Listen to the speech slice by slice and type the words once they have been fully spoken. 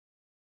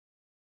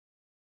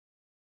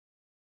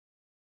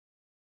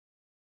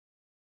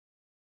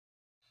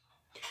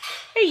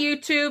Hey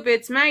YouTube,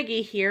 it's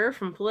Maggie here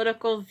from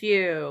Political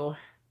View.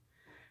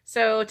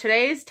 So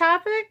today's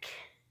topic,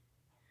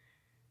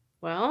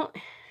 well,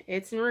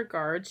 it's in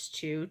regards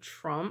to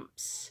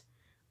Trump's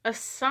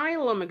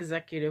Asylum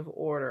executive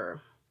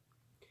order.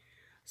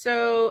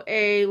 So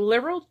a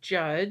liberal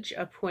judge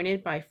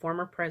appointed by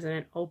former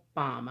President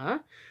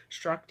Obama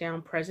struck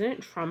down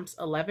President Trump's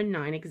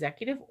 11/9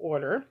 executive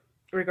order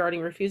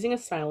regarding refusing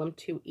asylum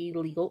to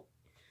illegal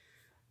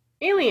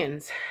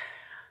aliens.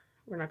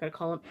 We're not going to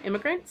call them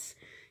immigrants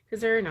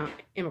because they're not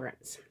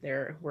immigrants.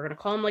 We're going to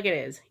call them like it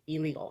is,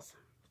 illegals.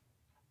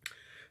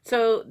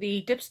 So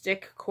the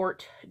dipstick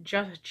court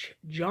Judge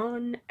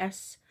John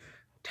S.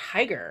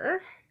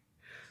 Tiger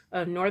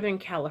of Northern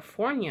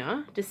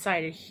California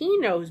decided he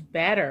knows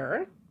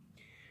better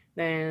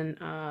than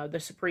the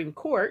Supreme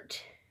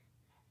Court,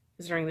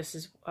 considering this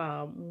is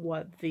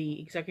what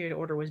the executive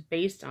order was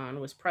based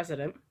on, was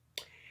precedent,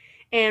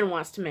 and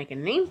wants to make a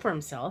name for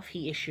himself.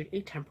 He issued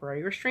a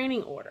temporary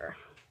restraining order.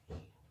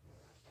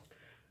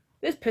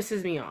 This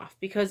pisses me off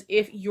because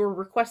if you're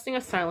requesting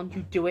asylum,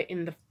 you do it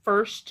in the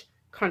first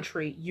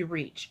country you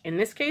reach. In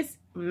this case,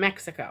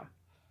 Mexico.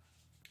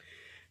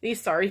 These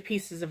sorry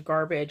pieces of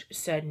garbage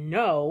said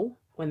no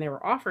when they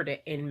were offered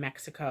it in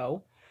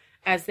Mexico,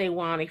 as they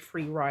want a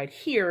free ride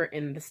here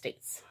in the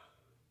States.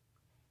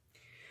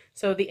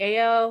 So the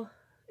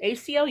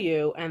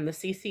ACLU and the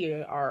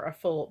CCA are a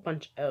full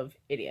bunch of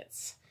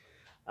idiots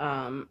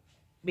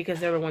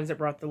because they're the ones that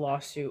brought the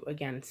lawsuit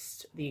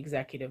against the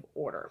executive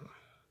order.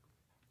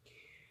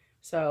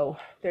 So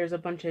there's a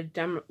bunch of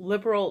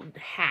liberal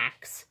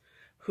hacks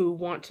who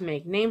want to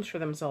make names for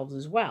themselves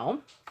as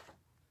well.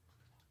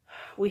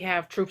 We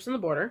have troops on the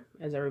border,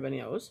 as everybody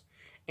knows,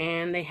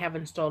 and they have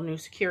installed new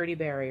security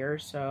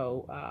barriers.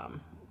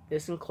 So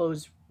this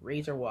enclosed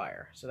razor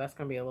wire. So that's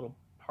going to be a little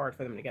hard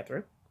for them to get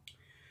through.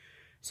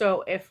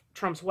 So if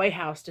Trump's White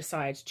House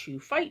decides to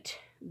fight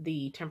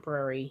the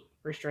temporary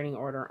restraining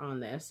order on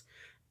this,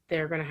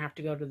 they're going to have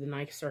to go to the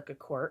Ninth Circuit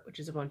Court, which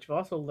is a bunch of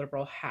also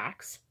liberal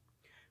hacks,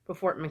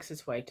 before it makes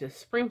its way to the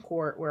Supreme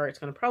Court, where it's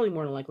going to probably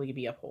more than likely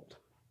be upheld.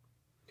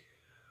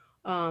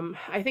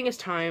 I think it's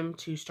time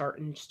to start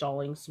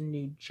installing some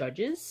new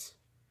judges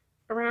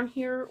around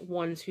here,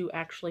 ones who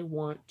actually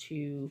want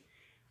to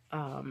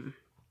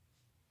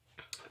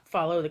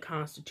follow the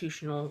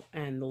Constitution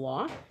and the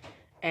law,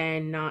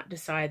 and not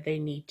decide they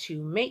need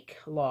to make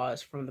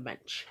laws from the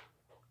bench.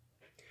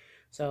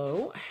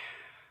 So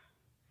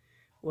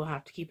we'll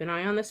have to keep an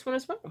eye on this one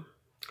as well.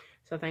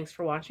 So thanks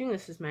for watching.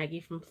 This is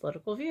Maggie from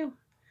Political View.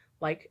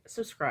 Like,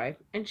 subscribe,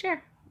 and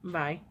share.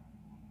 Bye.